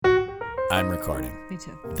I'm recording. Me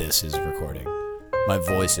too. This is recording. My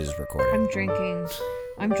voice is recording.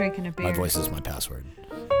 I'm drinking a beer. My voice is my password.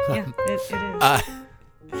 Yeah, it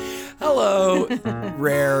is. Hello,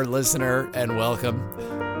 rare listener, and welcome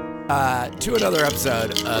to another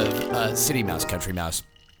episode of City Mouse, Country Mouse.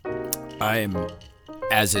 I'm,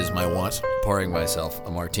 as is my wont, pouring myself a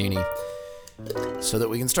martini so that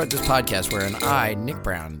we can start this podcast wherein I, Nick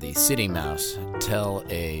Brown, the City Mouse, tell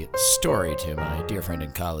a story to my dear friend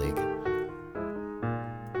and colleague.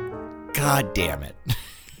 God damn it.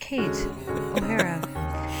 Kate O'Hara.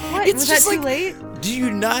 What? It's Was that just too like, late? Do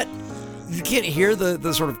you not... You can't hear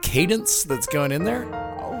the sort of cadence that's going in there?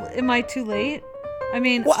 Oh, am I too late? I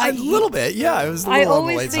mean, Well, a little bit, yeah. It was a little I on the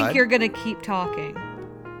always late think side. you're going to keep talking.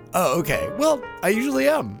 Oh, okay. Well, I usually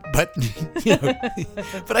am, but you know,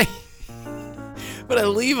 but I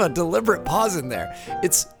leave a deliberate pause in there.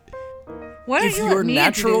 It's Why don't if you your let me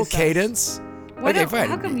natural introduce us? cadence. Why Okay, don't- fine.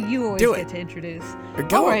 How come you always Do get it. to introduce?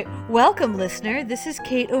 Go All on. right. Welcome, listener. This is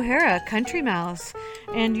Kate O'Hara, Country Mouse,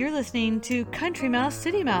 and you're listening to Country Mouse,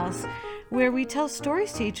 City Mouse, where we tell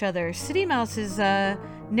stories to each other. City Mouse is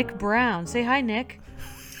Nick Brown. Say hi, Nick.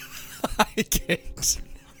 Hi, Kate.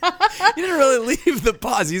 You didn't really leave the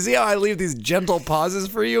pause. You see how I leave these gentle pauses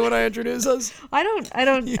for you when I introduce us? I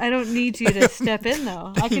don't need you to step in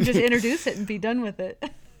though. I can just introduce it and be done with it.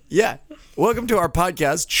 Yeah. Welcome to our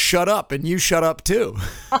podcast, Shut Up, and you shut up too.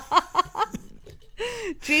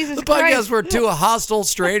 Jesus The podcast Christ. where two hostile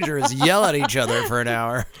strangers yell at each other for an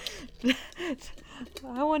hour.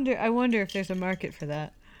 I wonder if there's a market for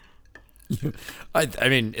that. I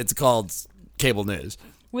mean, it's called cable news.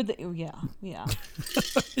 Yeah.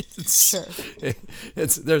 It's, Sure.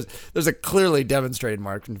 There's a clearly demonstrated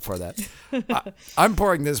market for that. I'm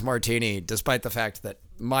pouring this martini despite the fact that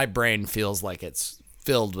my brain feels like it's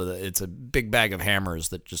filled with it's a big bag of hammers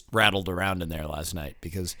that just rattled around in there last night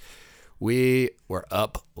because we were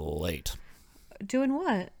up late Doing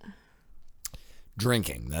what?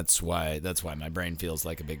 drinking. That's why my brain feels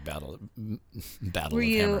like a big battle Were of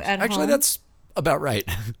you hammers. at Actually, home? that's about right.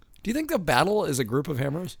 Do you think the battle is a group of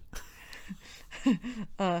hammers?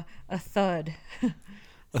 A thud.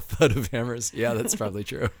 A thud of hammers. Yeah, that's probably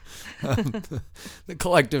true. The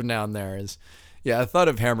collective noun there is, yeah, a thud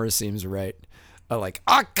of hammers seems right. Like,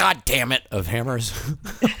 oh, God damn it, of hammers.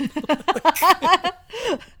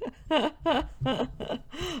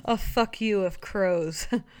 A fuck you of crows.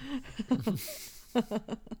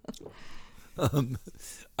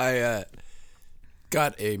 I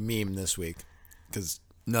got a meme this week because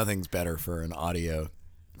nothing's better for an audio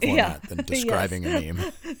format than describing yes. a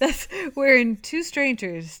meme. That's wherein two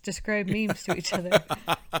strangers describe memes to each other.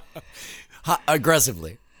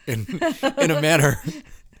 Aggressively, in a manner.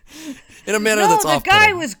 In a manner No, that's the off-putting.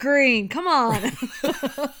 guy was green. Come on.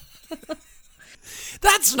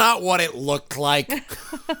 That's not what it looked like.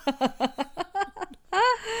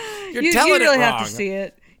 You're You telling really it have wrong. to see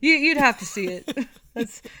it. You'd have to see it.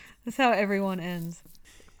 That's how everyone ends.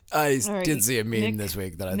 I All right, did see a meme Nick- this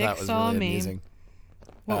week that I Nick thought was saw a really meme. amusing.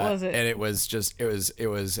 What was it? And it was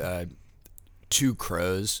two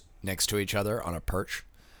crows next to each other on a perch,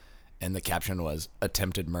 and the caption was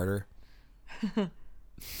 "attempted murder."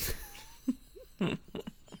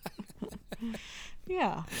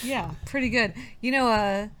 Yeah, pretty good. You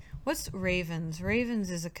know, what's Ravens? Ravens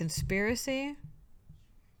is a conspiracy.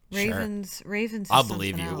 Ravens. Is I'll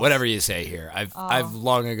believe something you. else. Whatever you say here. I've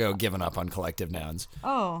long ago given up on collective nouns.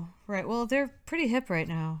 Oh, right. Well, they're pretty hip right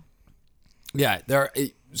now. Yeah, there.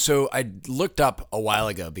 So I looked up a while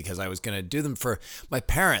ago because I was going to do them for my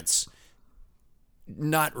parents.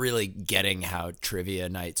 Not really getting how trivia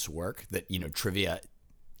nights work. That trivia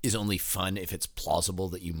is only fun if it's plausible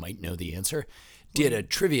that you might know the answer. Did a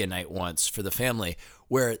trivia night once for the family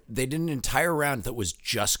where they did an entire round that was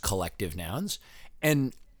just collective nouns,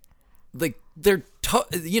 and like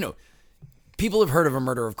people have heard of A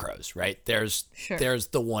Murder of Crows, right? There's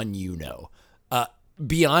the one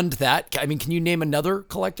beyond that, I mean, can you name another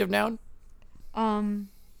collective noun?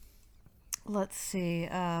 Let's see.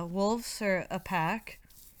 Wolves are a pack.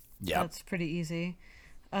 Yeah. That's pretty easy.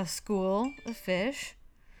 A school, a fish.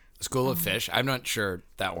 School of fish. I'm not sure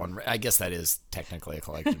that one. I guess that is technically a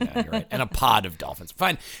collective noun. You're right. And a pod of dolphins.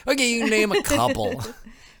 Fine. Okay, you can name a couple.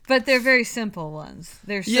 But they're very simple ones.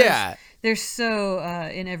 They're so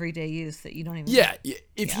in everyday use that you don't even. Yeah.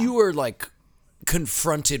 If you were like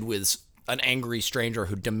confronted with an angry stranger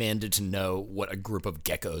who demanded to know what a group of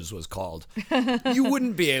geckos was called, you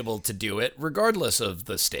wouldn't be able to do it regardless of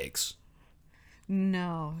the stakes.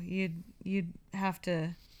 No, you'd have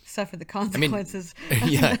to suffer the consequences.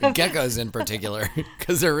 Yeah, geckos in particular,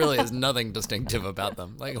 because there really is nothing distinctive about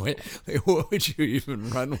them. Like, what would you even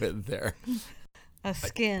run with there? A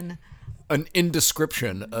skin. An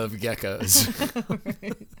indescription of geckos.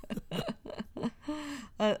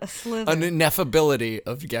 A slither. An ineffability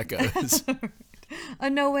of geckos. A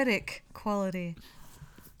noetic quality.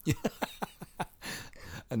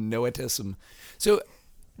 A noetism. So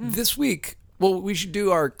this week, well, we should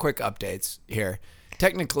do our quick updates here.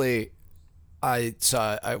 Technically,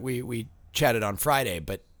 we chatted on Friday,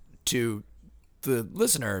 but to the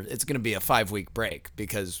listener, it's going to be a 5-week break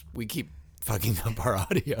because we keep fucking up our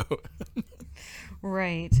audio.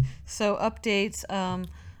 Right. So updates.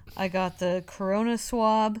 I got the corona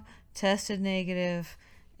swab, tested negative,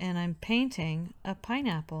 and I'm painting a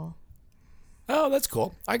pineapple. Oh, that's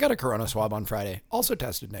cool. I got a corona swab on Friday, also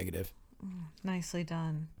tested negative. Nicely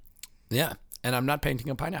done. Yeah, and I'm not painting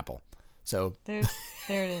a pineapple. So there it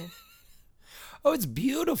is. Oh, it's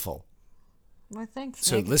beautiful. Well, thanks.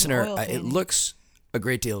 So, listener, it looks a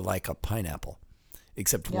great deal like a pineapple,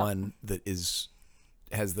 except one that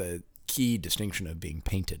has the key distinction of being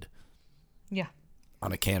painted. Yeah.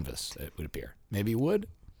 On a canvas, it would appear. Maybe wood?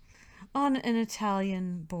 On an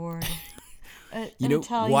Italian board.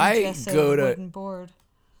 Italian why go to wooden board.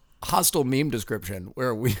 Hostile meme description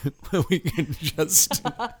where we can just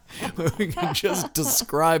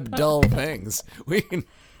describe dull things. We can.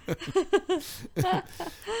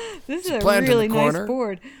 This is a really nice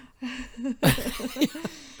board. What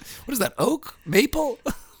is that? Oak? Maple?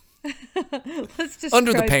 Let's just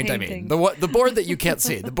under the paint. Painting. I mean the board that you can't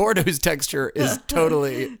see, the board whose texture is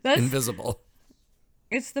totally invisible.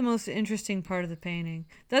 It's the most interesting part of the painting.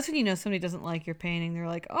 That's when you know somebody doesn't like your painting. They're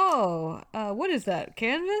like, "Oh, what is that?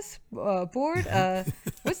 Canvas board?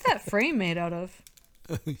 What's that frame made out of?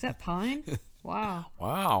 Is that pine? Wow.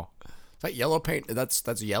 Wow. Is that yellow paint?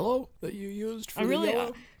 That's yellow that you used for the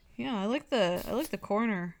yellow? Yeah, I like the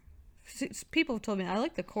corner. People have told me I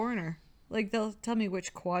like the corner. Like they'll tell me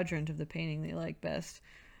which quadrant of the painting they like best.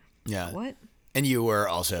 Yeah. What? And you were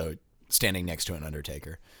also standing next to an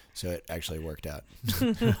undertaker, so it actually worked out.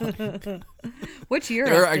 What's your?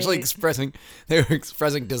 They were actually expressing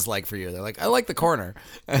dislike for you. They're like, I like the corner.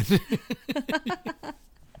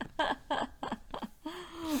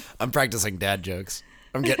 I'm practicing dad jokes.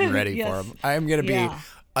 I'm getting ready for them. I am going to be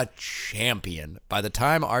a champion by the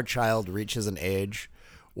time our child reaches an age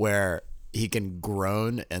where he can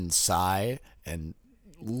groan and sigh and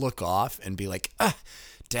look off and be like,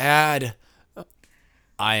 Dad.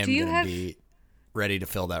 I am going to be ready to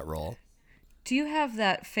fill that role. Do you have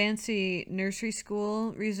that fancy nursery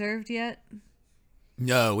school reserved yet?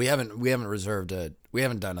 No, we haven't reserved we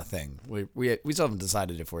haven't done a thing. We still haven't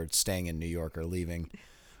decided if we're staying in New York or leaving.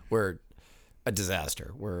 We're a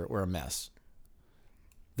disaster. We're a mess.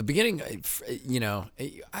 The beginning, I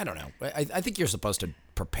don't know. I think you're supposed to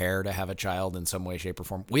prepare to have a child in some way, shape, or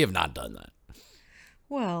form. We have not done that.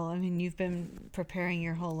 Well, I mean, you've been preparing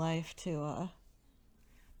your whole life to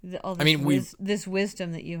this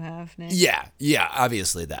wisdom that you have, Nick. Yeah,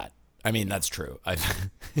 obviously that. I mean, that's true. I've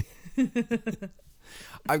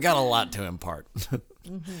got a lot to impart.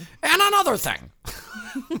 Mm-hmm. And another thing.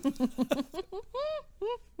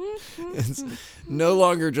 It's no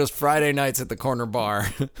longer just Friday nights at the corner bar.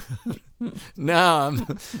 Now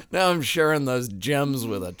I'm sharing those gems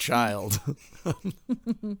with a child.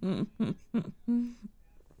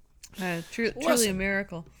 Truly a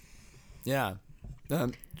miracle. Yeah.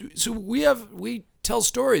 So we tell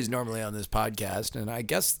stories normally on this podcast, and I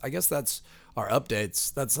guess that's our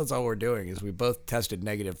updates. That's all we're doing is we both tested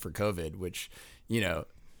negative for COVID, which,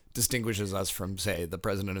 distinguishes us from, say, the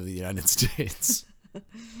President of the United States.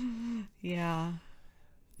 Yeah.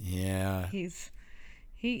 Yeah.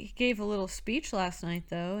 He gave a little speech last night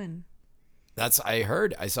though, and I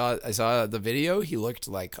heard. I saw the video. He looked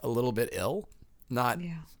like a little bit ill. Not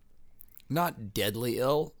deadly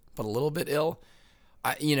ill, but a little bit ill.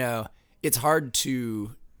 It's hard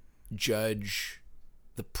to judge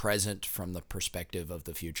the present from the perspective of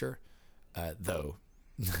the future, though.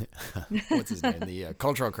 What's his name? The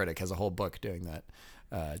cultural critic has a whole book doing that.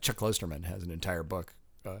 Chuck Klosterman has an entire book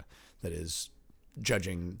that is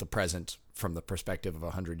judging the present from the perspective of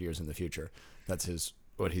 100 years in the future. That's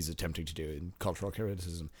what he's attempting to do in cultural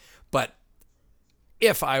criticism. But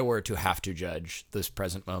if I were to have to judge this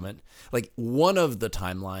present moment, like one of the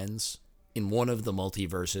timelines in one of the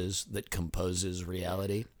multiverses that composes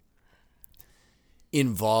reality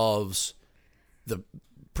involves the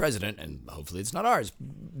president, and hopefully it's not ours,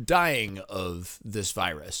 dying of this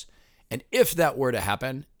virus. And if that were to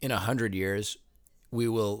happen in 100 years, we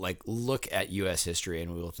will look at U.S. history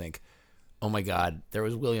and we will think, oh my God, there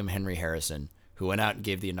was William Henry Harrison who went out and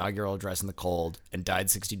gave the inaugural address in the cold and died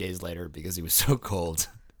 60 days later because he was so cold.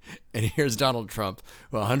 And here's Donald Trump,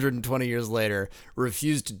 who 120 years later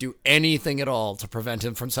refused to do anything at all to prevent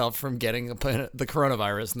himself from getting the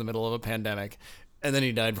coronavirus in the middle of a pandemic. And then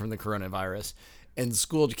he died from the coronavirus. And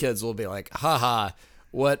school kids will be like, haha,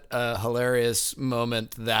 what a hilarious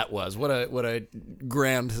moment that was. What a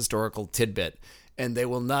grand historical tidbit. And they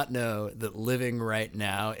will not know that living right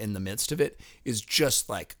now in the midst of it is just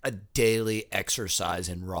like a daily exercise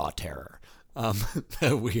in raw terror.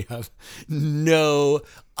 That we have no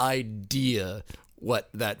idea what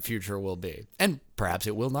that future will be. And perhaps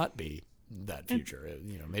it will not be that future.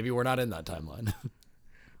 Maybe we're not in that timeline.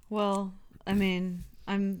 Well, I mean,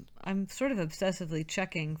 I'm sort of obsessively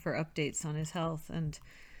checking for updates on his health, and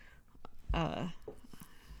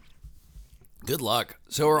good luck.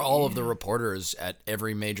 So are all of the reporters at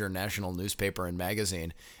every major national newspaper and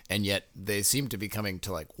magazine, and yet they seem to be coming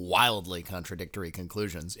to like wildly contradictory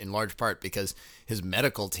conclusions, in large part because his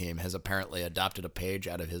medical team has apparently adopted a page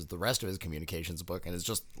out of the rest of his communications book and is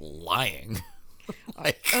just lying.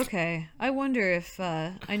 Okay, I wonder if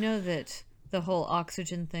I know that the whole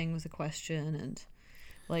oxygen thing was a question, and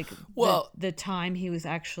like the time he was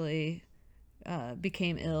actually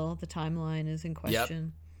became ill, the timeline is in question.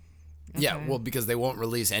 Yep. Okay. Yeah, well, because they won't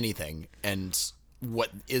release anything, and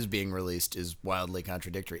what is being released is wildly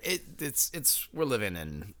contradictory. We're living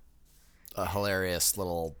in a hilarious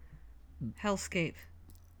little hellscape.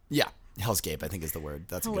 Yeah, hellscape, I think is the word.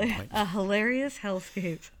 That's a good point. A hilarious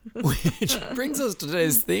hellscape. Which brings us to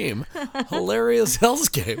today's theme: hilarious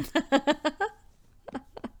hellscape.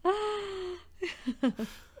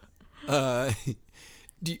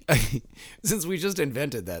 Since we just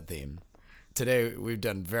invented that theme. Today, we've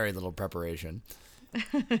done very little preparation.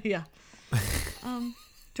 Yeah.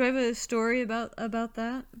 Do I have a story about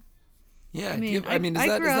that? Yeah. Is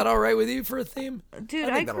that all right with you for a theme? Dude,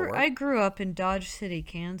 I grew up in Dodge City,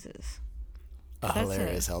 Kansas. A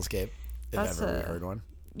hilarious hellscape. I've never really heard one.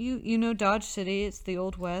 You know Dodge City, it's the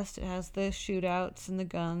Old West. It has the shootouts and the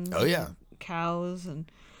guns. Oh, yeah. And cows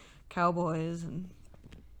and cowboys and...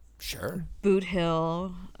 Sure. Boot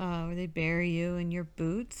Hill, where they bury you in your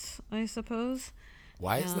boots, I suppose.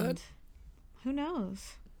 Why is that? Who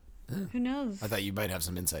knows? Yeah. Who knows? I thought you might have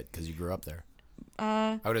some insight because you grew up there.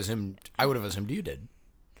 I would have assumed you did.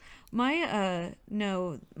 My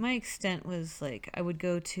extent was like I would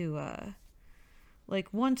go to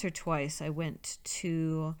like once or twice I went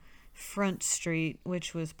to Front Street,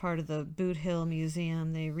 which was part of the Boot Hill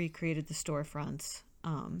Museum. They recreated the storefronts.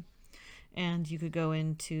 And you could go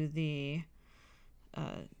into the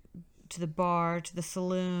bar, to the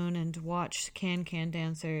saloon, and watch can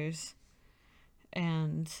dancers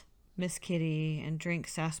and Miss Kitty and drink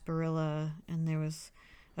sarsaparilla. And there was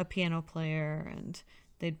a piano player, and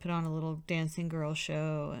they'd put on a little dancing girl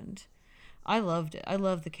show, and I loved it. I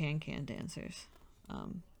loved the can dancers.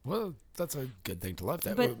 Well, that's a good thing to love.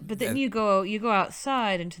 That, but then you go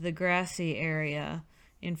outside into the grassy area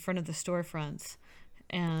in front of the storefronts,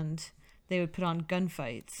 and they would put on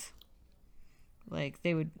gunfights. Like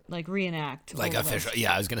they would like reenact. Like official.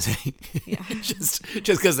 Yeah, I was gonna say. Yeah. just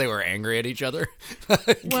because they were angry at each other.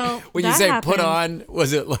 Well, when you say put on,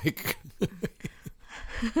 was it like?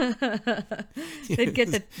 They'd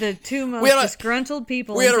get the two most disgruntled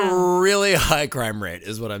people. We had a really high crime rate,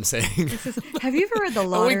 is what I'm saying. Have you ever read the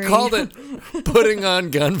lottery? We called it putting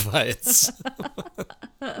on gunfights.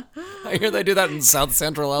 I hear they do that in South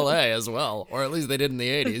Central LA as well, or at least they did in the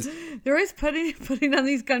 80s. They're always putting on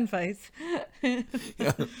these gunfights.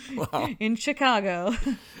 Yeah. Wow. In Chicago.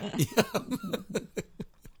 Yeah.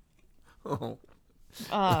 Oh.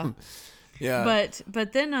 Yeah.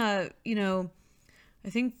 But then I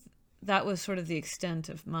think that was sort of the extent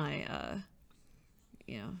of my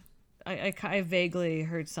I vaguely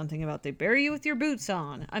heard something about they bury you with your boots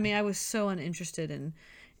on. I mean, I was so uninterested in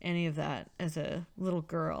any of that as a little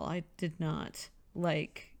girl. I did not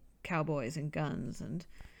like cowboys and guns. And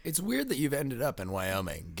it's weird that you've ended up in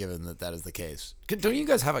Wyoming, given that is the case. Don't you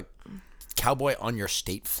guys have a cowboy on your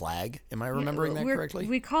state flag? Am I remembering that correctly?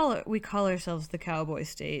 We call ourselves the Cowboy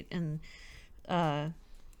State, and God,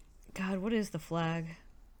 what is the flag?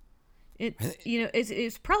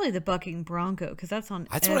 It's probably the bucking bronco, because that's on.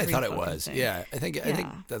 That's what I thought it was. Thing. Yeah, I think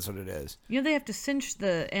that's what it is. They have to cinch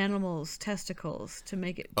the animal's testicles to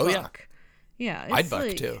make it buck. Oh yeah, yeah. I'd buck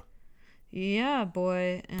too. Yeah,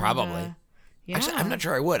 boy. And, probably. Yeah. Actually, I'm not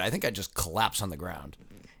sure I would. I think I'd just collapse on the ground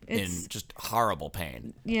in just horrible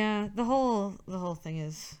pain. Yeah, the whole thing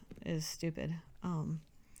is stupid.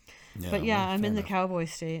 But yeah, I'm in the Cowboy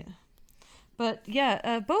State. But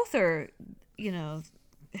yeah, both are,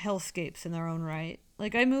 hellscapes in their own right.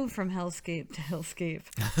 Like, I moved from hellscape to hellscape.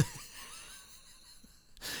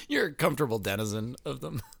 You're a comfortable denizen of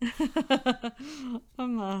them.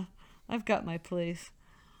 I've got my place.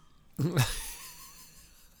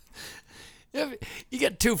 You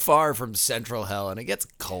get too far from central hell and it gets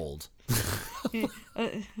cold.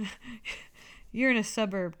 You're in a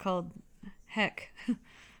suburb called Heck.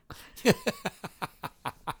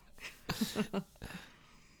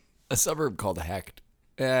 A suburb called Hecht.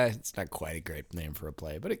 It's not quite a great name for a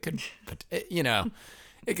play, but it could,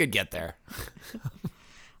 it could get there.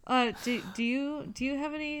 Do you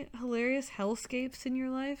have any hilarious hellscapes in your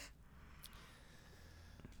life?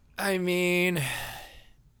 I mean,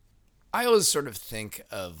 I always sort of think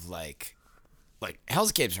of like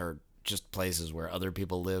hellscapes are just places where other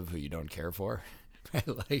people live who you don't care for. Right?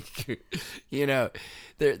 Like,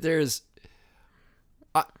 there's.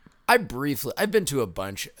 I've been to a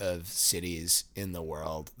bunch of cities in the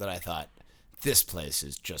world that I thought this place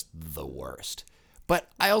is just the worst, but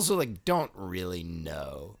I also don't really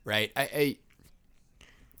know, right? I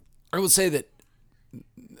will say that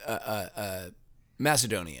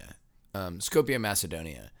Macedonia, Skopje,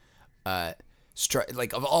 Macedonia,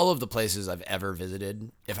 of all of the places I've ever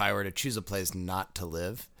visited, if I were to choose a place not to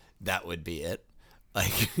live, that would be it.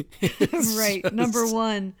 Like, right, just, number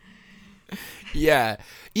one. Yeah,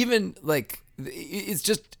 even it's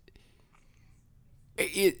just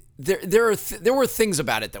there were things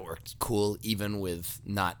about it that were cool, even with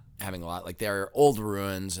not having a lot. Like, there are old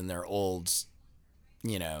ruins and there are old,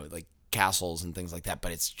 castles and things like that.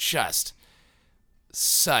 But it's just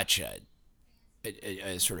such a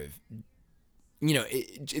sort of,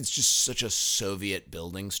 it's just such a Soviet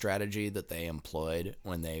building strategy that they employed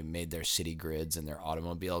when they made their city grids and their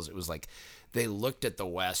automobiles. It was like they looked at the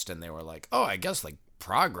West and they were like, oh, I guess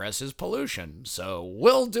progress is pollution, so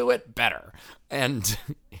we'll do it better. And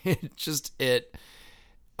it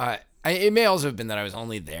may also have been that I was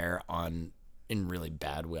only there in really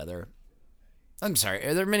bad weather. I'm sorry.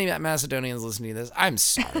 Are there many Macedonians listening to this? I'm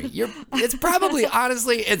sorry. It's probably,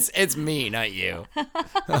 honestly, it's me, not you.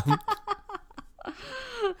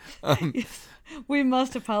 We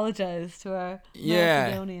must apologize to our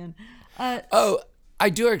Macedonian. I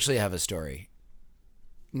do actually have a story.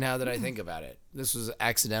 Now that I think about it, this was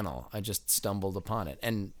accidental. I just stumbled upon it.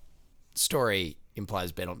 And story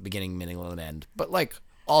implies beginning, middle, and end. But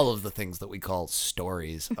all of the things that we call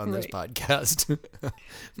stories on this podcast,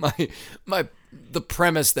 the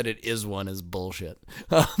premise that it is one is bullshit.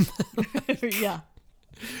 Yeah.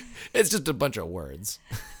 It's just a bunch of words.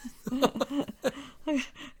 A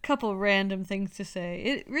couple random things to say.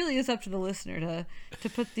 It really is up to the listener to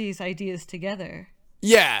put these ideas together.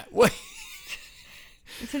 Yeah.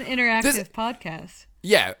 It's an interactive podcast.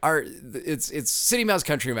 Yeah, it's City Mouse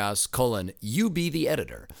Country Mouse : you be the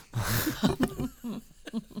editor.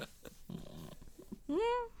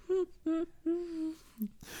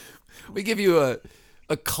 We give you a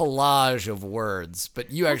collage of words,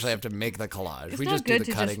 but you actually have to make the collage. We just do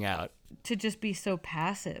the cutting out. To just be so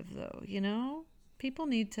passive, though, people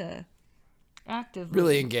need to actively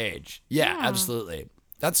really engage. Yeah. Absolutely.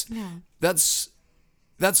 That's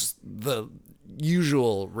the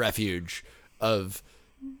usual refuge of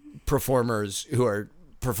performers who are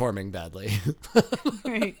performing badly.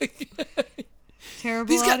 Right. Terrible.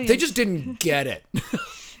 These guys, they just didn't get it.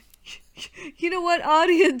 You know what,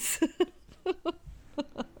 audience?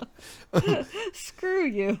 Screw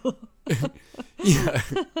you. Yeah.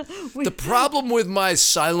 The problem with my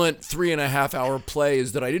silent 3.5-hour play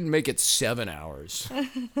is that I didn't make it 7 hours.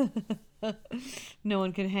 No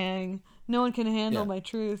one can hang. No one can handle my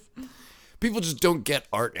truth. People just don't get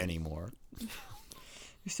art anymore.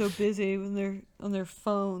 They're so busy when they're on their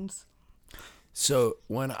phones. So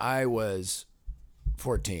when I was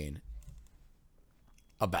 14,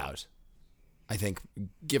 I think,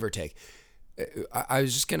 give or take, I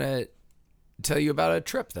was just going to tell you about a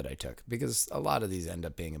trip that I took, because a lot of these end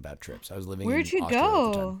up being about trips. I was living in Austria at the time.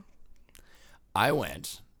 Where'd you go? I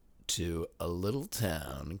went to a little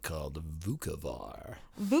town called Vukovar.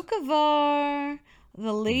 Vukovar.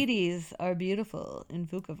 The ladies are beautiful in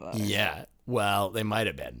Vukovar. Yeah. Well, they might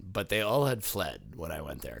have been, but they all had fled when I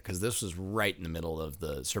went there, because this was right in the middle of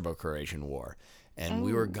the Serbo-Croatian War. And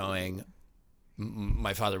we were going...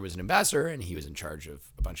 My father was an ambassador, and he was in charge of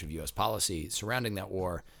a bunch of U.S. policy surrounding that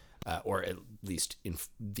war, or at least in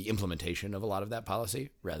the implementation of a lot of that policy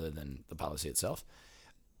rather than the policy itself.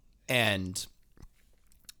 And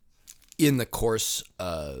in the course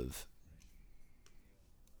of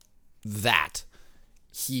that,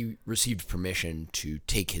 he received permission to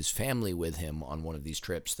take his family with him on one of these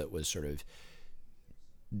trips that was sort of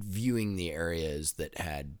viewing the areas that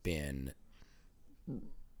had been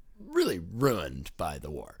really ruined by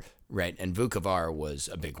the war, right? And Vukovar was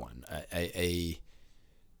a big one. I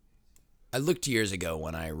looked years ago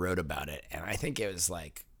when I wrote about it, and I think it was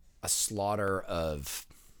like a slaughter of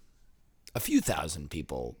a few thousand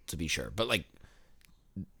people, to be sure, but like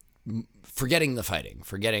forgetting the fighting,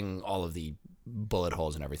 forgetting all of the bullet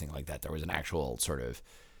holes and everything like that, there was an actual sort of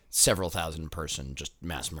several thousand person just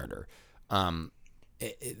mass murder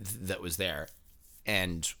that was there.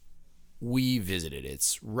 And we visited.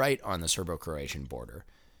 It's right on the Serbo-Croatian border.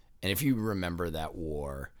 And if you remember that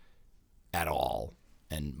war at all,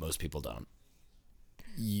 and most people don't,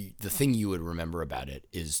 the thing you would remember about it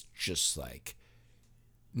is just like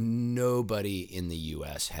nobody in the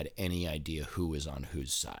U.S. had any idea who was on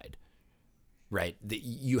whose side, right?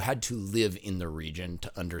 You had to live in the region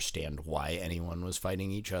to understand why anyone was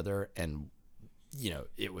fighting each other. And,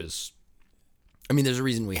 it was, there's a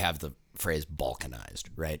reason we have the phrase balkanized,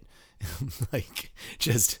 right? Like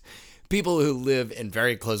just people who live in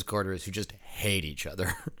very close quarters who just hate each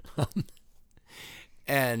other.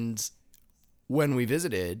 And when we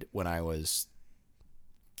visited, when I was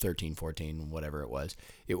 13, 14, whatever it was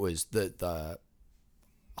the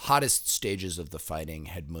hottest stages of the fighting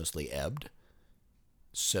had mostly ebbed.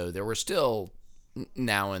 So there were still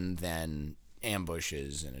now and then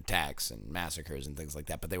ambushes and attacks and massacres and things like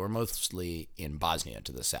that, but they were mostly in Bosnia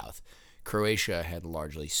to the south. Croatia had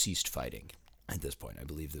largely ceased fighting at this point. I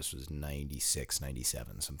believe this was 96,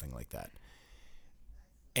 97, something like that.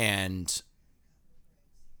 And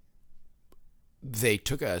they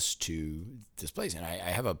took us to this place, and I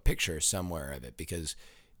have a picture somewhere of it because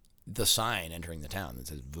the sign entering the town that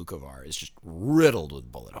says Vukovar is just riddled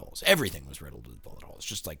with bullet holes. Everything was riddled with bullet holes,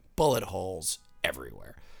 just like bullet holes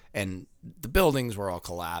everywhere. And the buildings were all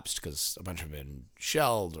collapsed because a bunch of them had been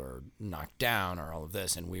shelled or knocked down or all of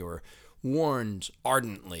this. And we were warned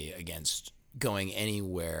ardently against going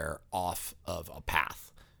anywhere off of a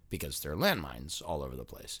path because there are landmines all over the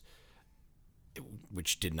place,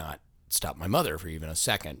 which did not stop my mother for even a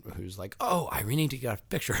second, who's like, "Oh, we need to get a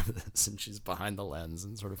picture of this," and she's behind the lens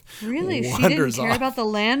and sort of really, she didn't care about the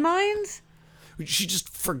landmines. She just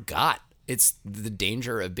forgot. It's the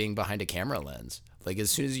danger of being behind a camera lens. Like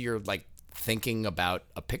as soon as you're like thinking about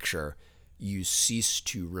a picture, you cease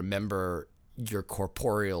to remember your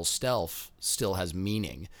corporeal self still has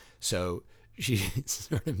meaning. So she's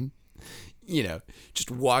sort of,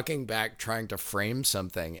 just walking back trying to frame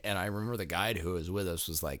something. And I remember the guide who was with us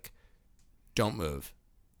was like, don't move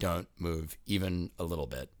even a little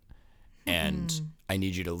bit. And I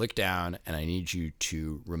need you to look down and I need you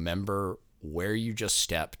to remember where you just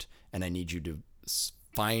stepped. And I need you to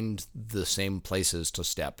find the same places to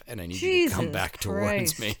step. And I need you to come back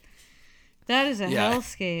towards me. That is a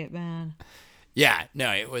hellscape, man. Yeah,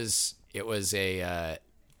 no, it was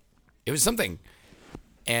something.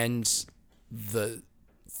 And the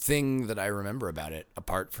thing that I remember about it,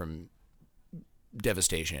 apart from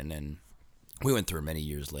devastation, and we went through many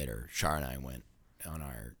years later, Shar and I went on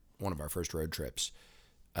one of our first road trips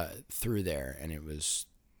through there, and it was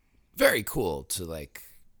very cool to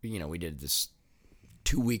we did this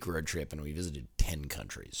 2-week road trip and we visited 10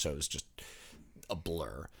 countries. So it was just a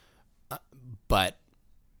blur. But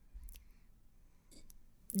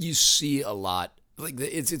you see a lot,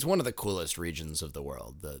 it's one of the coolest regions of the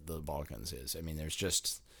world, the Balkans is. There's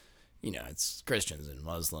just, it's Christians and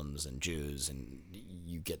Muslims and Jews, and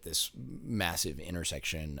you get this massive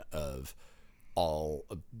intersection of all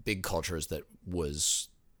big cultures that was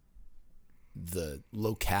the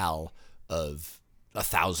locale of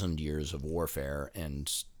 1,000 years of warfare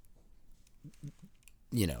and,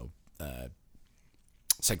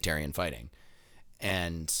 sectarian fighting.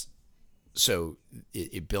 And so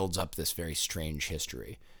it builds up this very strange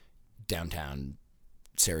history. Downtown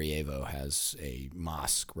Sarajevo has a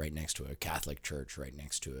mosque right next to a Catholic church, right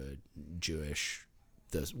next to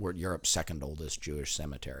a Europe's second oldest Jewish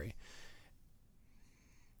cemetery.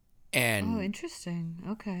 And interesting.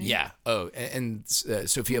 Okay. Yeah. And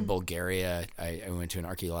Sofia, Bulgaria, I went to an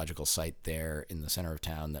archaeological site there in the center of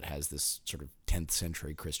town that has this sort of 10th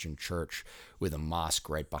century Christian church with a mosque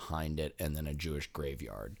right behind it and then a Jewish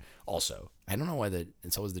graveyard. Also, I don't know why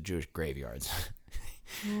it's always the Jewish graveyards.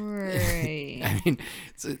 Right.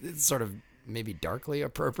 It's sort of maybe darkly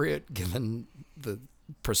appropriate given the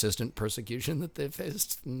persistent persecution that they've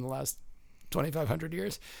faced in the last 2,500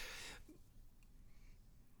 years.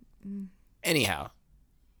 Anyhow,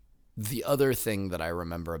 the other thing that I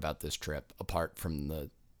remember about this trip, apart from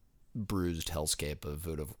the bruised hellscape of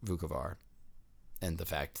Vukovar and the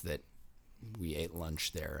fact that we ate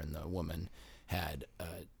lunch there and the woman had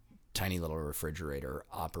a tiny little refrigerator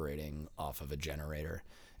operating off of a generator.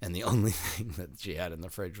 And the only thing that she had in the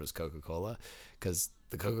fridge was Coca-Cola, because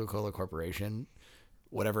the Coca-Cola Corporation,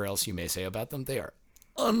 whatever else you may say about them, they are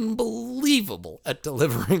unbelievable at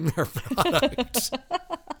delivering their product.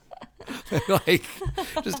 Like,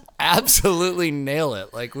 just absolutely nail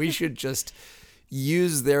it. Like, we should just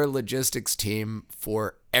use their logistics team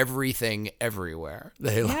for everything everywhere.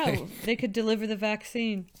 They could deliver the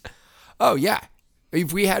vaccine. Oh, yeah.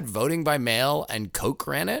 If we had voting by mail and Coke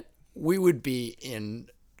ran it, we would be in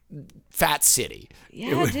Fat City.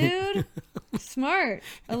 Yeah, dude. Smart.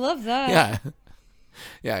 I love that. Yeah.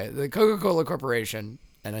 Yeah, the Coca-Cola Corporation,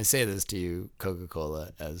 and I say this to you,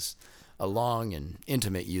 Coca-Cola, as a long and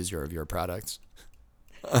intimate user of your products.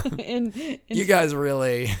 You guys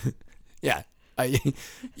really, yeah.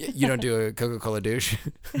 You don't do a Coca-Cola douche?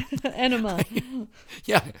 Enema.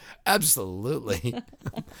 Yeah, absolutely.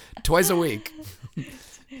 Twice a week.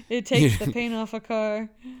 It takes the paint off a car.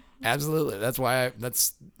 Absolutely. That's why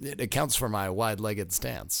it accounts for my wide-legged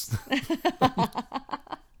stance.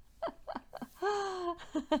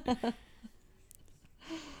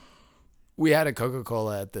 We had a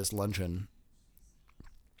Coca-Cola at this luncheon,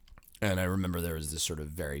 and I remember there was this sort of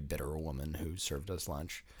very bitter woman who served us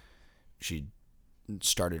lunch. She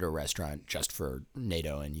started a restaurant just for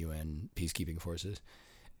NATO and UN peacekeeping forces.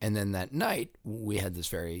 And then that night, we had this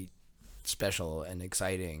very special and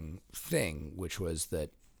exciting thing, which was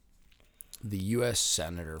that the U.S.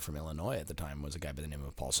 Senator from Illinois at the time was a guy by the name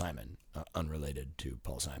of Paul Simon, unrelated to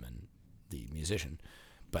Paul Simon, the musician,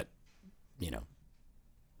 but,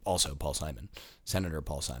 also Paul Simon, Senator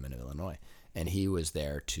Paul Simon of Illinois. And he was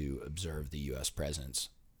there to observe the U.S. presence.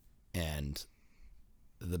 And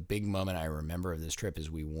the big moment I remember of this trip is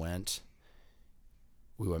we went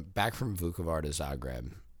back from Vukovar to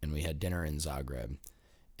Zagreb, and we had dinner in Zagreb,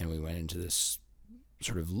 and we went into this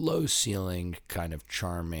sort of low-ceilinged, kind of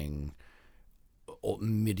charming,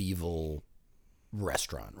 medieval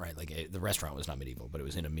restaurant, right? Like the restaurant was not medieval, but it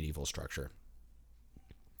was in a medieval structure.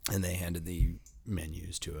 And they handed the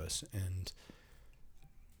menus to us, and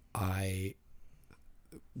I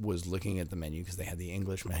was looking at the menu because they had the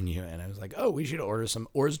English menu, and I was like, oh, we should order some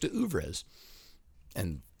hors d'oeuvres,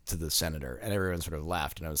 and to the senator, and everyone sort of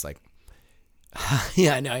laughed, and I was like,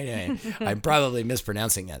 yeah, I know. I'm probably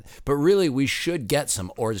mispronouncing that, but really we should get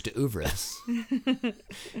some hors d'oeuvres.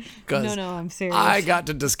 No, I'm serious. I got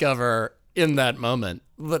to discover in that moment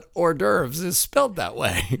that hors d'oeuvres is spelled that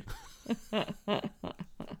way.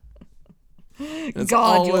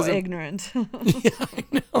 God, you're ignorant. Yeah, I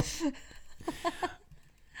know.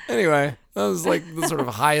 Anyway, that was like the sort of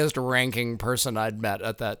highest ranking person I'd met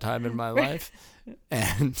at that time in my life.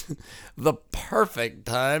 And the perfect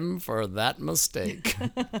time for that mistake.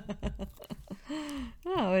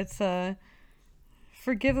 No, it's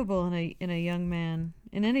forgivable in a young man,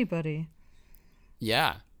 in anybody.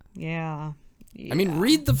 Yeah. Yeah. I mean,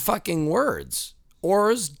 read the fucking words.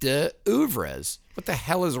 Hors d'oeuvres. What the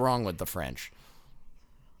hell is wrong with the French?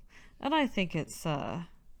 And I think it's,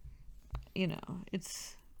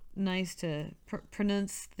 it's nice to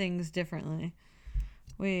pronounce things differently.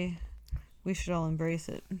 We should all embrace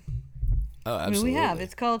it. Oh, absolutely. I mean, we have.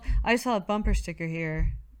 It's called. I saw a bumper sticker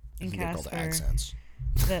here in Casper. Called accents.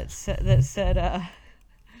 That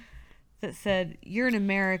said, "You're in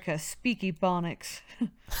America. Speak Ebonics."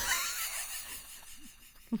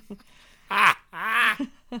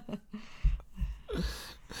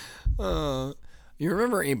 You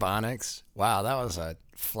remember Ebonics? Wow, that was a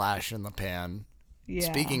flash in the pan. Yeah.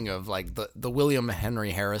 Speaking of like the William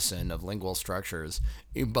Henry Harrison of lingual structures,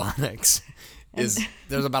 Ebonics is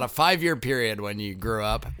there's about a 5-year period when you grew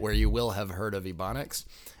up where you will have heard of Ebonics,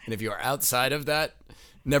 and if you are outside of that,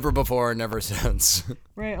 never before, never since.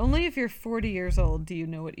 Right. Only if you're 40 years old do you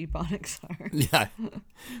know what Ebonics are. Yeah,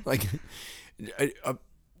 like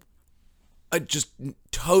a just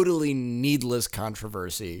totally needless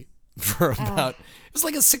controversy for about it was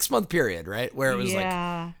like a 6-month period, right, where it was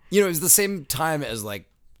like it was the same time as like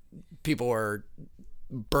people were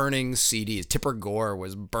burning CDs. Tipper Gore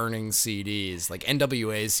was burning CDs, like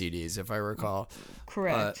NWA CDs, if I recall.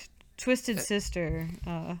 Correct. Twisted Sister.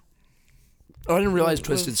 I didn't realize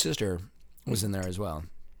Twisted Sister was in there as well.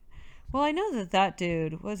 Well, I know that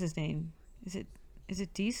dude. What's his name? Is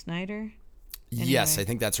it Dee Snider? Anyway. Yes, I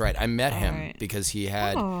think that's right. I met him because he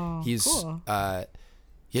had cool.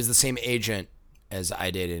 He has the same agent as I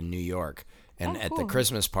did in New York, and at the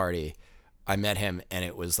Christmas party, I met him, and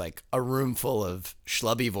it was like a room full of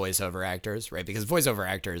schlubby voiceover actors, right? Because voiceover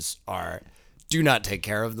actors do not take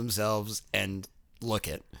care of themselves, and look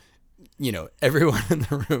at, everyone in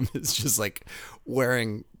the room is just like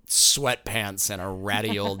wearing sweatpants and a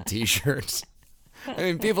ratty old t-shirt. I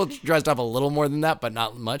mean, people dressed up a little more than that, but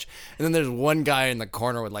not much. And then there's one guy in the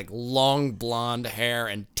corner with like long blonde hair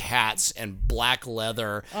and tats and black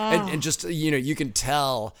leather. And just, you can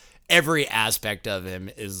tell every aspect of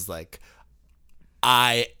him is like,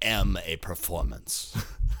 I am a performance.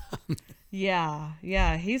 Yeah,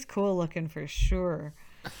 he's cool looking for sure.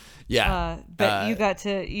 Yeah. But you got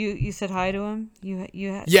to you said hi to him. You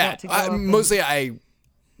yeah. got to go up and- Mostly I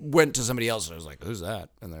went to somebody else and I was like, "Who's that?"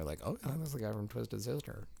 And they're like, "Oh, yeah, that's the guy from Twisted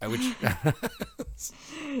Sister." Which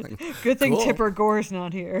good thing cool. Tipper Gore's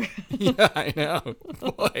not here. Yeah, I know.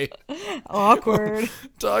 Boy, Awkward.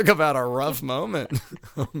 talk about a rough moment.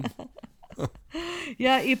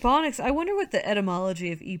 Yeah, Ebonics. I wonder what the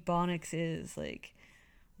etymology of Ebonics is, like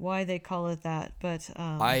why they call it that. But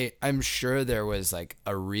I'm sure there was like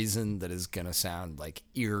a reason that is gonna sound like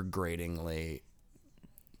ear-gratingly,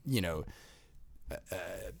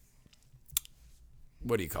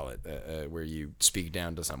 what do you call it? Where you speak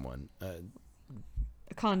down to someone?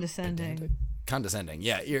 condescending. Condescending.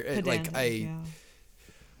 Yeah, Pedantic, yeah.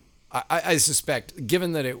 I suspect,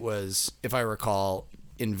 given that it was, if I recall,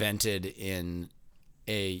 invented in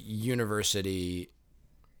a university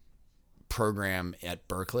program at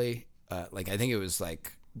Berkeley, I think it was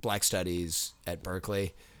like Black Studies at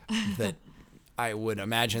Berkeley, that I would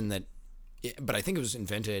imagine that, but I think it was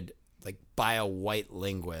invented like by a white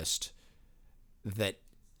linguist that,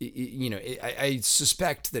 I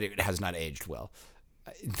suspect that it has not aged well.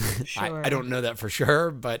 Sure. I don't know that for sure,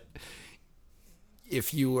 but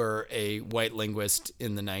if you were a white linguist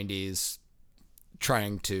in the 90s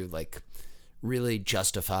trying to like really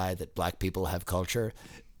justify that black people have culture,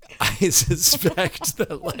 I suspect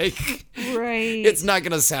that like Right. it's not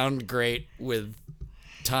going to sound great with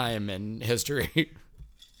time and history.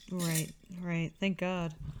 Right. Thank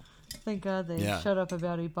God they Yeah. shut up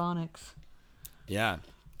about Ebonics. Yeah.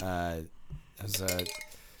 How's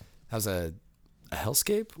a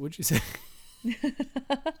hellscape, would you say?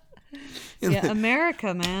 Yeah,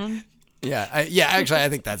 America, man. Yeah, actually, I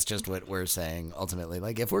think that's just what we're saying ultimately.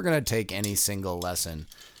 Like, if we're going to take any single lesson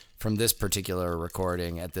from this particular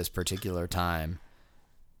recording at this particular time,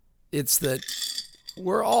 it's that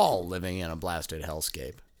we're all living in a blasted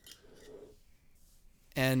hellscape.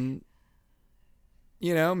 And,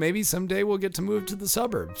 maybe someday we'll get to move to the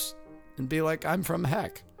suburbs and be like, I'm from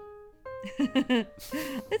heck.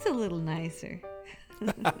 It's a little nicer.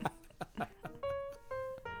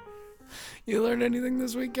 You learned anything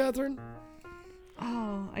this week, Catherine?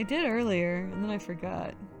 Oh, I did earlier, and then I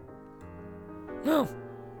forgot. No.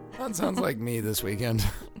 That sounds like me this weekend.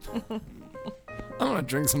 I'm going to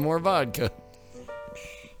drink some more vodka.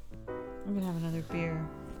 I'm gonna have another beer.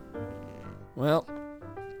 Well,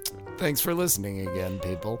 thanks for listening again,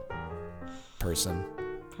 people. Person.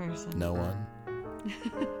 No one.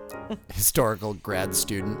 Historical grad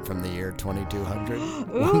student from the year 2200.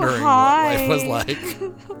 Wondering hi. what life was like.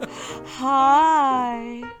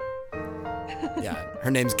 Hi. Yeah,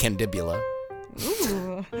 her name's Candibula.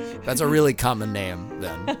 Ooh. That's a really common name,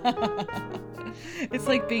 then. It's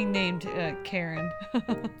like being named Karen.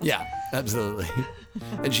 Yeah, absolutely.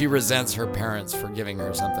 And she resents her parents for giving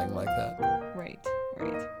her something like that. Right.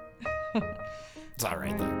 It's all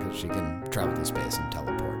right, though, because she can travel to space and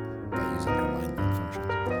teleport by using her mind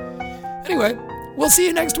functions. Anyway, we'll see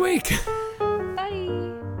you next week.